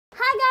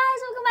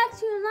back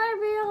to another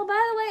video.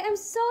 By the way, I'm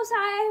so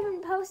sorry I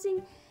haven't been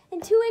posting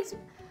in 2 weeks.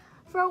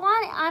 For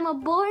one, I'm a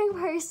boring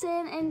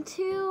person, and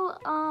two,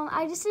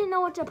 I just didn't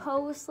know what to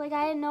post. Like,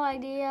 I had no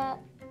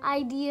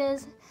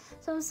ideas.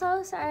 So I'm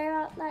so sorry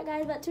about that,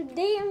 guys. But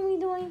today I'm gonna be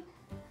doing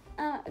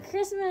a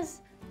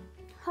Christmas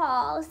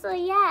haul. So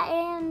yeah,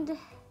 and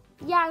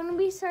yeah, I'm gonna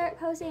be start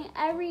posting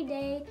every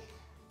day.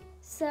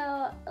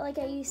 So like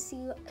I used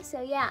to.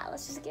 So yeah,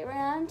 let's just get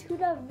right on to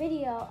the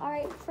video. All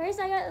right, first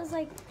I got this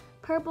like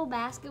purple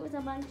basket with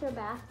a bunch of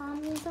bath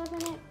bombs and stuff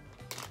in it.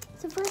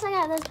 So first I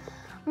got this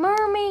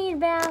mermaid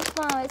bath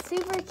bomb. It's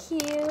super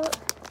cute,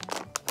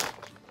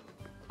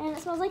 and it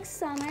smells like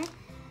summer.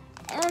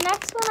 And the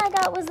next one I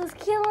got was this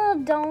cute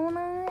little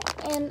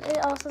donut, and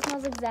it also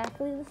smells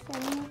exactly the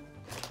same.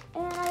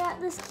 And I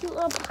got this cute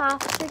little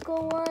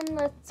popsicle one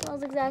that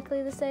smells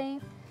exactly the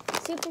same.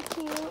 Super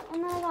cute.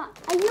 And then I got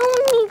a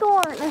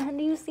unicorn.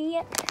 Do you see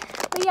it?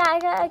 But yeah, I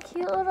got a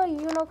cute little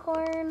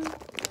unicorn.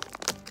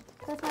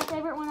 That's my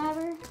favorite one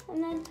ever.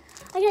 And then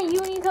I got a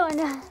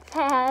unicorn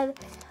pad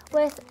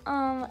with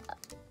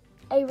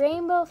a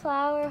rainbow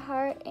flower,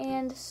 heart,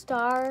 and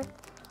star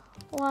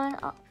one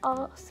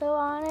also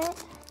on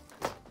it.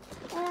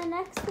 And the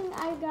next thing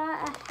I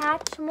got a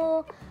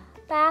Hatchimal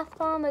bath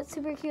bomb that's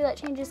super cute that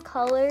changes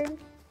color.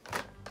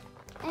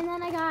 And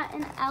then I got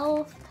an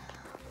e.l.f.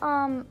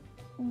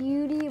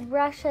 beauty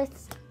brush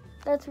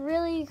that's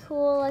really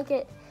cool. Like,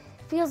 it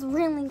feels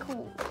really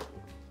cool.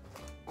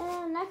 And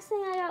the next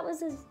thing I got was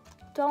this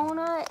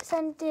donut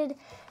scented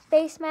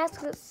face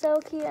mask that's so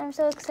cute. I'm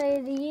so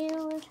excited to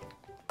use.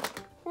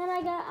 Then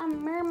I got a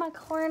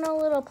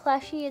Mermicorno little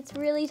plushie. It's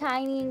really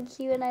tiny and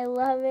cute, and I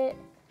love it.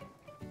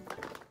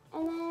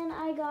 And then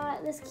I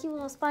got this cute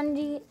little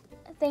spongy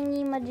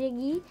thingy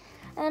majiggy.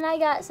 And I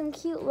got some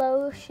cute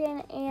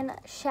lotion and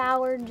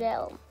shower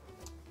gel.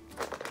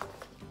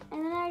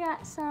 And then I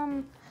got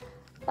some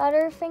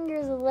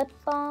Butterfingers lip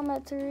balm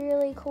that's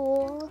really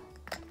cool.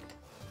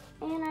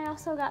 And I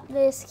also got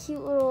this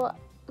cute little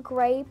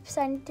grape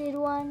scented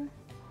one.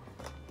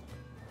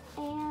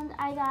 And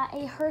I got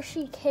a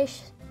Hershey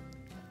Kiss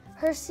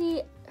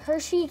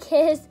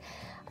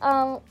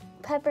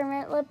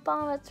peppermint lip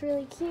balm that's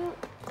really cute.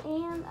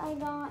 And I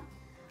got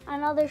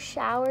another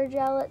shower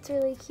gel that's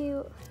really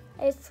cute.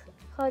 It's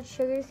called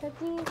Sugar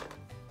Cookie.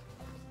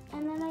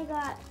 And then I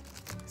got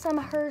some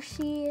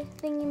Hershey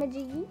thingy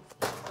majiggy.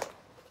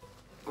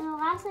 And the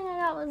last thing I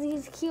got was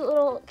these cute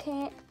little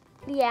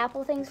candy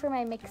apple things for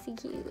my Mixie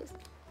Q's.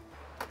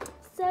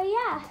 So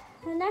yeah,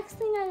 the next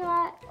thing I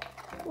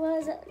got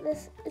was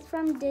this. It's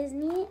from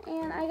Disney,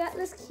 and I got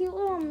this cute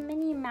little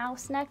Minnie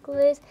Mouse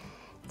necklace.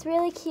 It's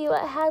really cute.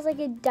 It has like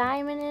a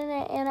diamond in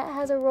it, and it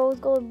has a rose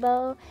gold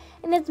bow,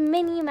 and it's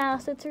Minnie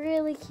Mouse. It's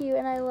really cute,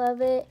 and I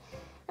love it.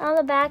 And on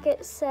the back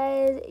it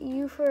says,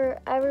 "You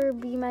forever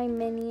be my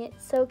Minnie."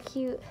 It's so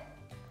cute.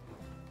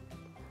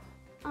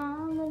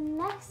 The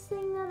next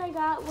thing that I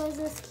got was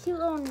this cute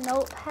little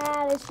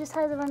notepad. It just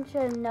has a bunch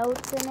of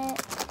notes in it.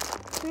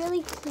 It's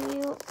really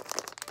cute,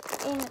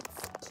 and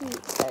it's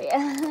cute, so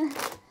yeah.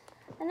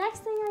 The next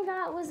thing I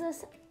got was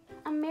this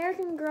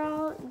American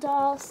Girl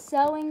doll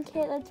sewing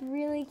kit that's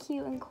really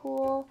cute and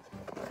cool,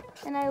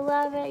 and I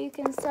love it. You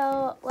can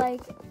sew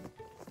like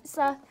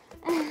stuff.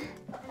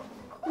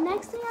 The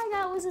next thing I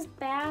got was this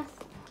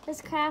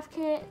craft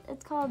kit.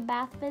 It's called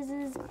Bath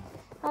Fizzes.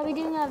 I'll be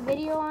doing a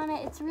video on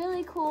it. It's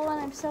really cool,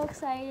 and I'm so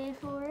excited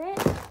for it.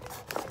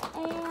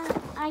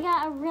 And I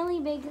got a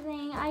really big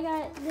thing. I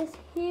got this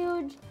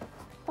huge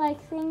like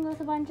thing with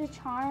a bunch of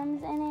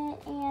charms in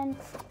it, and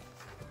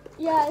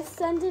yeah, it's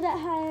scented. It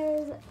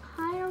has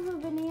pineapple,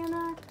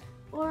 banana,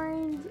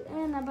 orange,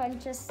 and a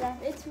bunch of stuff.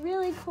 It's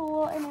really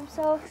cool, and I'm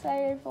so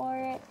excited for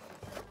it.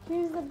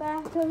 Here's the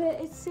back of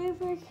it. It's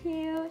super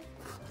cute.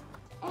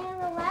 And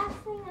the last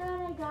thing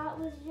that I got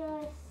was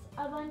just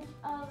a bunch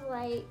of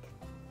like,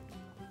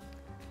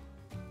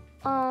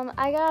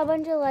 I got a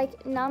bunch of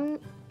like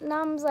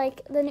nums,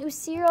 like the new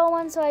cereal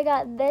one. So I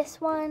got this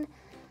one,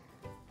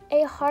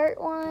 a heart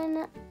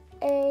one,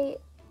 a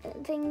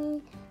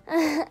thingy.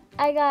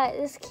 I got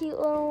this cute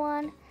little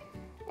one,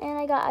 and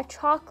I got a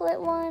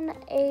chocolate one,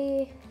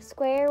 a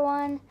square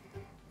one,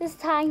 this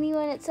tiny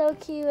one. It's so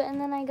cute. And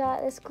then I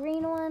got this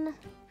green one,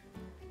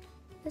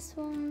 this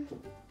one,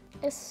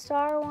 a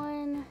star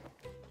one,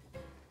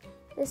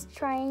 this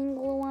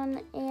triangle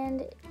one,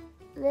 and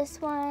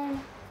this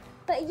one.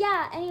 But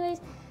yeah, anyways,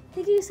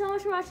 thank you so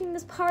much for watching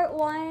this part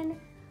 1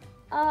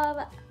 of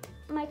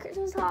my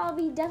Christmas haul. I'll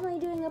be definitely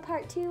doing a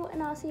part 2,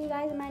 and I'll see you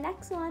guys in my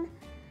next one.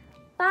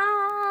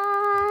 Bye!